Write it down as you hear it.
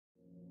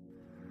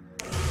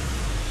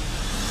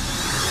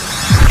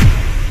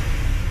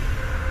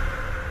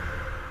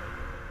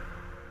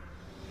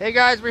Hey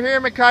guys, we're here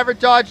at MacIver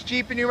Dodge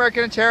Jeep in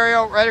Newmarket,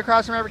 Ontario, right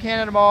across from Everett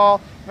Canada Mall.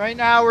 Right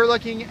now we're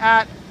looking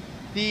at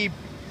the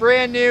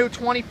brand new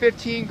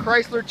 2015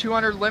 Chrysler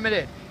 200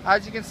 Limited.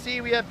 As you can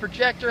see, we have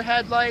projector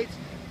headlights,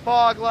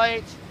 fog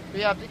lights, we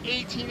have the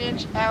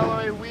 18-inch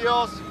alloy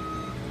wheels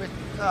with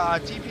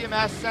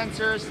TPMS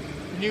sensors,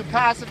 the new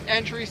passive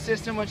entry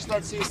system which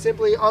lets you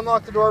simply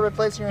unlock the door by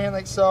placing your hand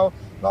like so,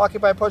 lock it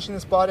by pushing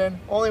this button,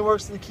 only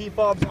works if the key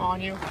fob's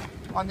on you.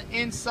 On the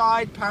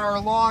inside, power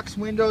locks,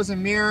 windows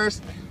and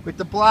mirrors with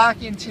the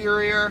black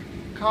interior,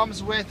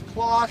 comes with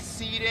cloth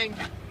seating.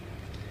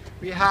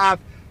 We have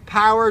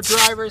power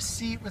driver's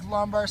seat with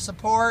lumbar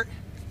support.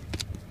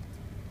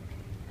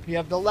 We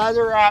have the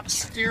leather wrapped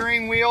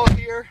steering wheel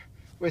here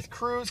with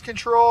cruise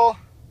control,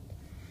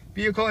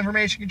 vehicle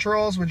information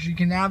controls, which you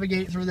can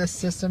navigate through this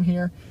system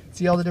here.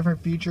 See all the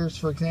different features,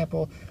 for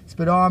example,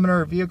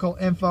 speedometer, vehicle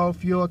info,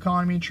 fuel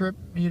economy, trip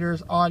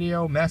meters,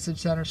 audio, message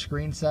center,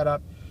 screen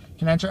setup. You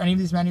can enter any of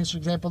these menus. For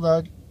example,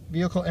 the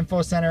vehicle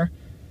info center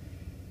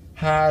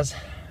has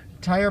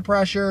tire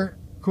pressure,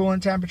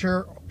 coolant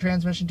temperature,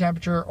 transmission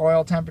temperature,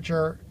 oil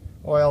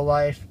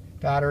life,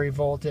 battery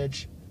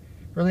voltage.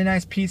 Really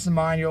nice peace of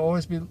mind. You'll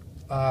always be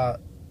know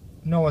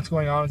what's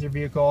going on with your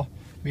vehicle.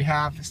 We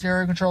have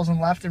stereo controls on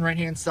the left and right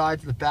hand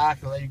side to the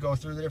back. They'll let you go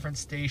through the different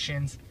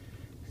stations,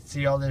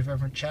 see all the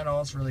different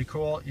channels. Really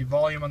cool. Your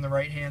volume on the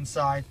right hand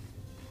side.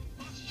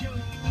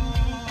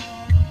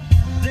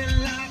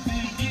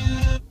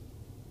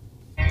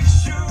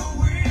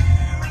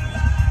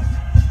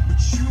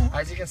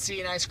 As you can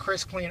see, nice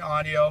crisp clean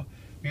audio.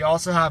 We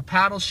also have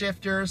paddle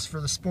shifters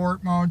for the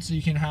sport mode, so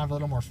you can have a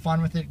little more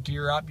fun with it.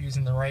 Gear up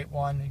using the right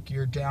one,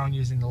 gear down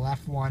using the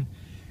left one.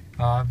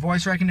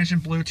 Voice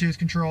recognition, Bluetooth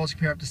controls. You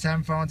can pair up to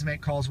 7 phones and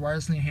make calls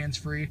wirelessly and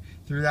hands-free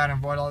through that and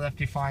avoid all the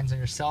FD fines on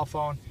your cell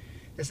phone.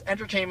 This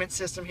entertainment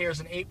system here is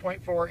an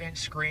 8.4-inch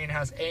screen,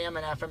 has AM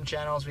and FM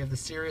channels. We have the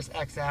Sirius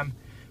XM.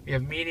 We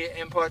have media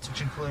inputs,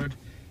 which include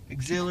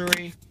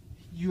auxiliary,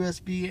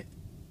 USB.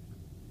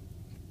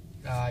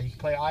 You can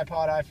play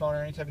iPod, iPhone,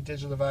 or any type of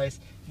digital device.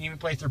 You can even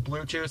play through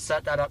Bluetooth,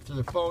 set that up through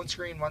the phone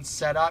screen. Once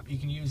set up, you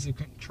can use the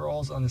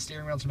controls on the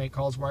steering wheel to make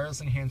calls wireless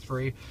and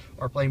hands-free,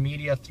 or play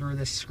media through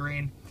this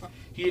screen.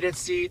 Heated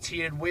seats,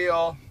 heated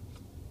wheel.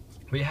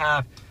 We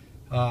have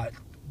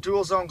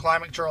dual zone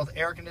climate control with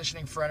air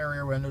conditioning, front and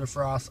rear window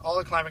defrost. All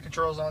the climate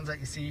control zones that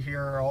you see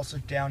here are also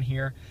down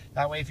here.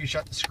 That way, if you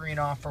shut the screen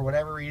off for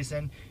whatever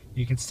reason,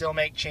 you can still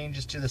make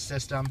changes to the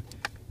system.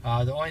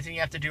 The only thing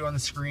you have to do on the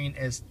screen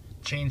is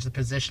change the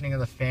positioning of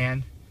the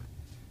fan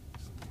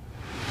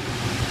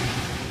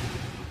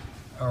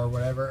or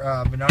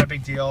whatever, but not a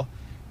big deal.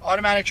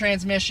 Automatic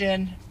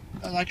transmission,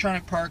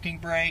 electronic parking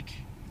brake.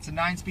 It's a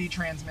 9-speed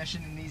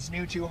transmission in these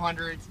new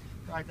 200s.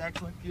 Provides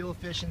excellent fuel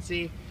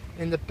efficiency.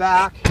 In the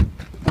back,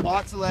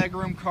 lots of leg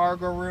room,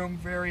 cargo room,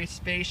 very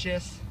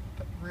spacious.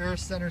 Rear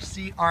center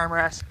seat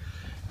armrest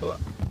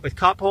with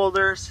cup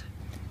holders.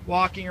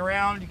 Walking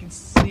around, you can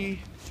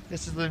see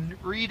this is the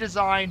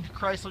redesigned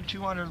Chrysler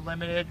 200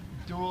 Limited.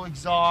 Dual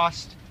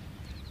exhaust,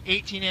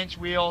 18-inch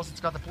wheels. It's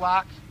got the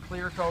black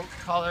clear coat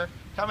color.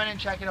 Come in and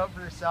check it out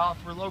for yourself.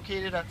 We're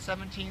located at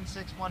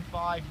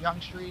 17615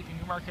 Yonge Street in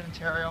Newmarket,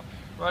 Ontario,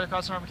 right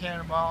across from Everett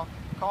Canada Mall.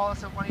 Call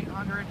us at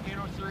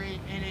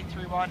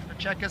 1-800-803-8831 or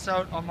check us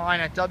out online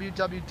at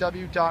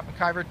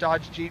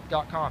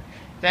www.maciverdodgejeep.com.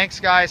 Thanks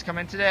guys, come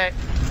in today.